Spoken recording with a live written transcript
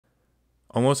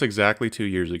Almost exactly 2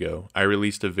 years ago, I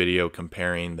released a video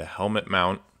comparing the helmet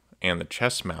mount and the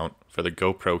chest mount for the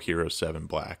GoPro Hero 7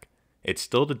 Black. It's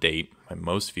still to date my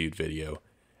most viewed video,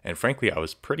 and frankly I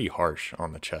was pretty harsh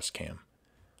on the chest cam.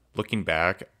 Looking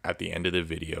back at the end of the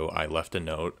video, I left a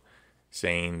note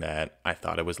saying that I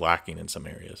thought it was lacking in some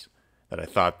areas, that I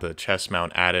thought the chest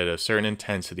mount added a certain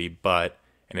intensity, but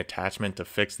an attachment to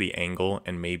fix the angle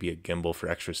and maybe a gimbal for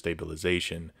extra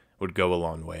stabilization would go a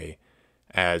long way,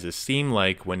 as it seemed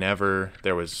like whenever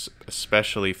there was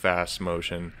especially fast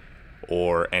motion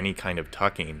or any kind of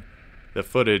tucking, the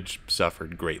footage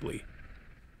suffered greatly.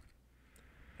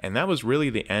 And that was really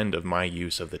the end of my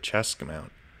use of the chest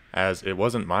mount, as it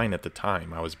wasn't mine at the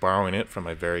time. I was borrowing it from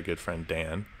my very good friend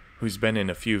Dan, who's been in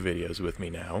a few videos with me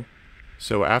now.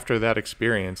 So after that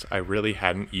experience, I really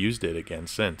hadn't used it again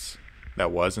since.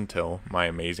 That was until my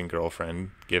amazing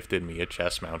girlfriend gifted me a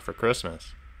chest mount for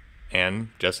Christmas. And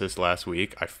just this last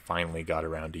week, I finally got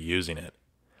around to using it.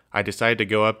 I decided to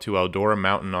go up to Eldora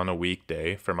Mountain on a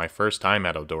weekday for my first time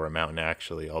at Eldora Mountain,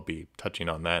 actually. I'll be touching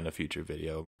on that in a future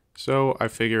video. So I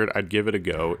figured I'd give it a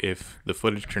go. If the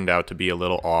footage turned out to be a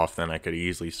little off, then I could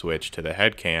easily switch to the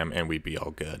head cam and we'd be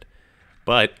all good.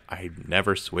 But I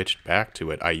never switched back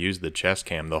to it. I used the chest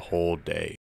cam the whole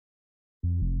day.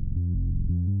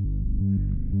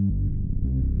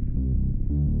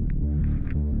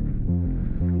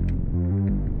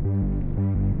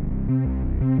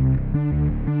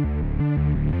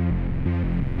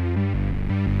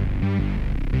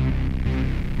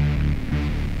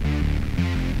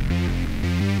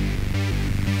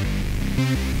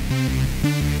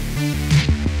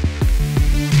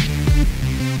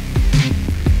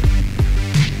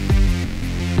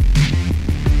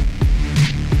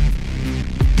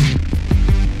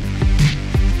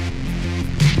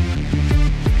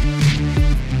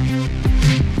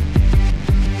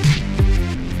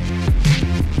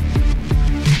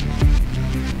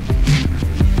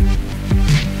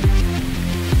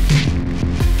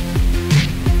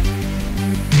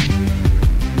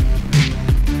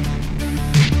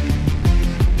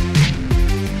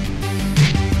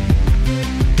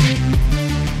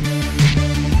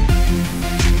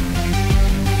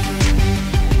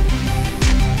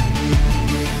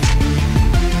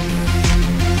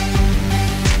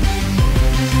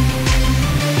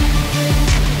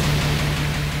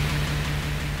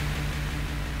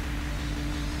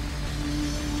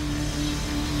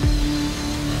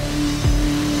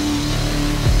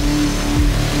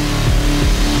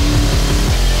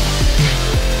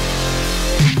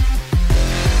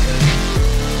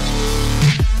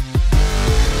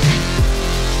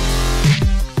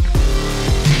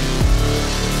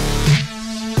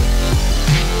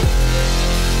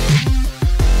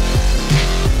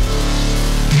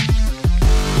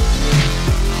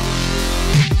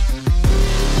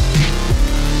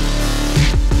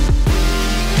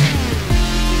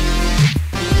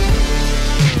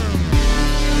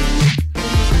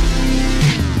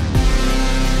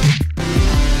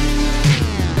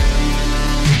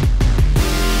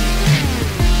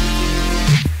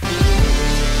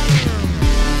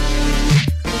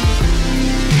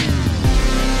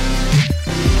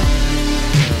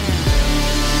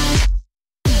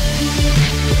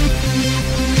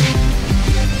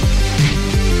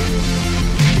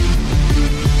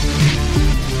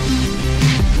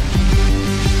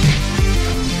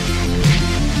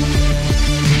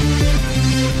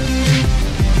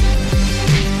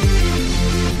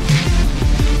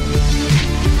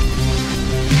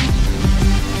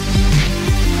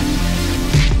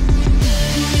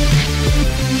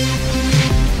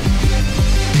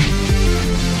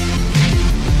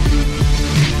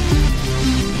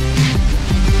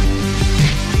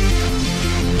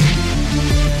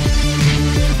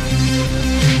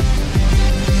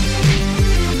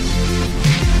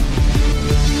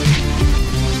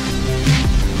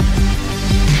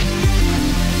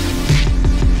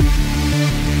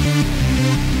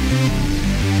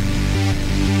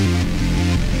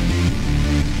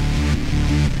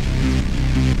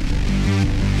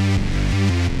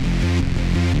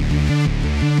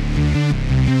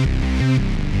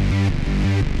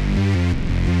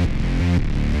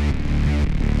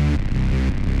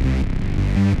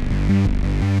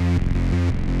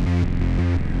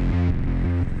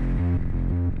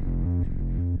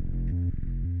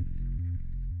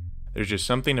 There's just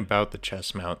something about the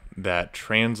chest mount that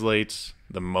translates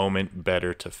the moment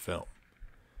better to film,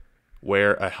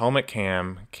 where a helmet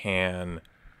cam can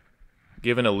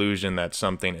give an illusion that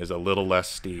something is a little less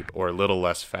steep or a little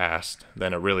less fast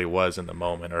than it really was in the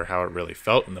moment or how it really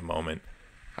felt in the moment.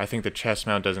 I think the chest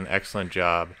mount does an excellent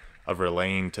job of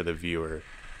relaying to the viewer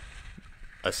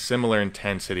a similar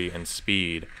intensity and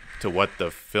speed to what the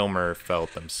filmer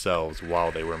felt themselves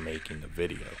while they were making the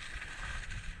video.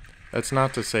 That's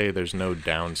not to say there's no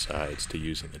downsides to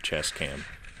using the chest cam.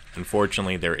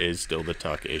 Unfortunately, there is still the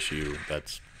tuck issue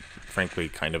that's frankly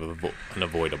kind of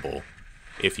unavoidable.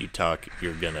 If you tuck,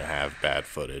 you're gonna have bad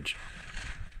footage.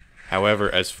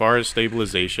 However, as far as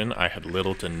stabilization, I had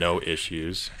little to no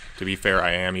issues. To be fair,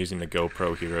 I am using the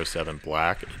GoPro Hero 7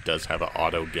 Black. It does have an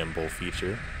auto gimbal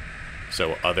feature,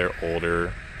 so other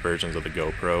older versions of the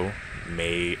GoPro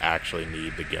may actually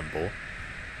need the gimbal,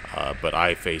 but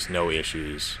I face no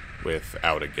issues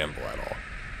without a gimbal at all.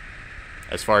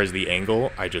 As far as the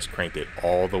angle, I just cranked it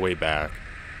all the way back,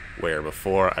 where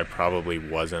before I probably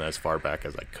wasn't as far back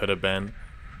as I could have been,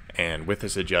 and with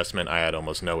this adjustment I had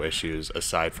almost no issues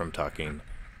aside from tucking.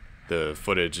 The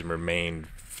footage remained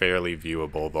fairly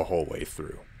viewable the whole way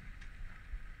through.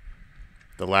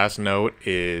 The last note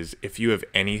is, if you have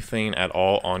anything at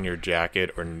all on your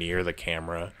jacket or near the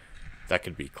camera that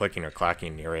could be clicking or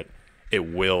clacking near it,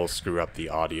 it will screw up the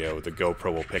audio. The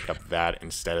GoPro will pick up that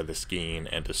instead of the skiing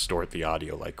and distort the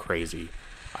audio like crazy.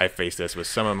 I faced this with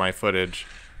some of my footage,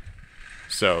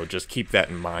 so just keep that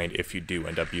in mind if you do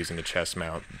end up using the chest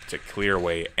mount to clear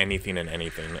away anything and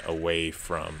anything away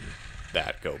from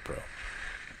that GoPro.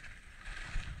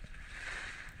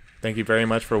 Thank you very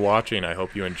much for watching. I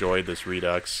hope you enjoyed this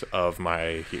redux of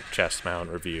my chest mount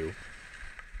review.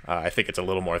 I think it's a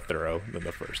little more thorough than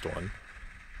the first one.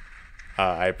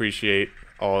 I appreciate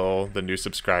all the new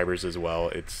subscribers as well.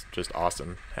 It's just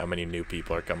awesome how many new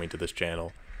people are coming to this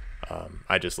channel.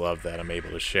 I just love that I'm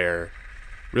able to share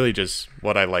really just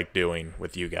what I like doing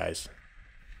with you guys.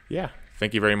 Yeah,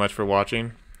 thank you very much for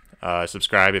watching.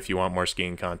 Subscribe if you want more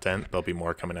skiing content. There'll be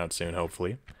more coming out soon,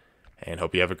 hopefully. And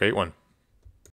hope you have a great one.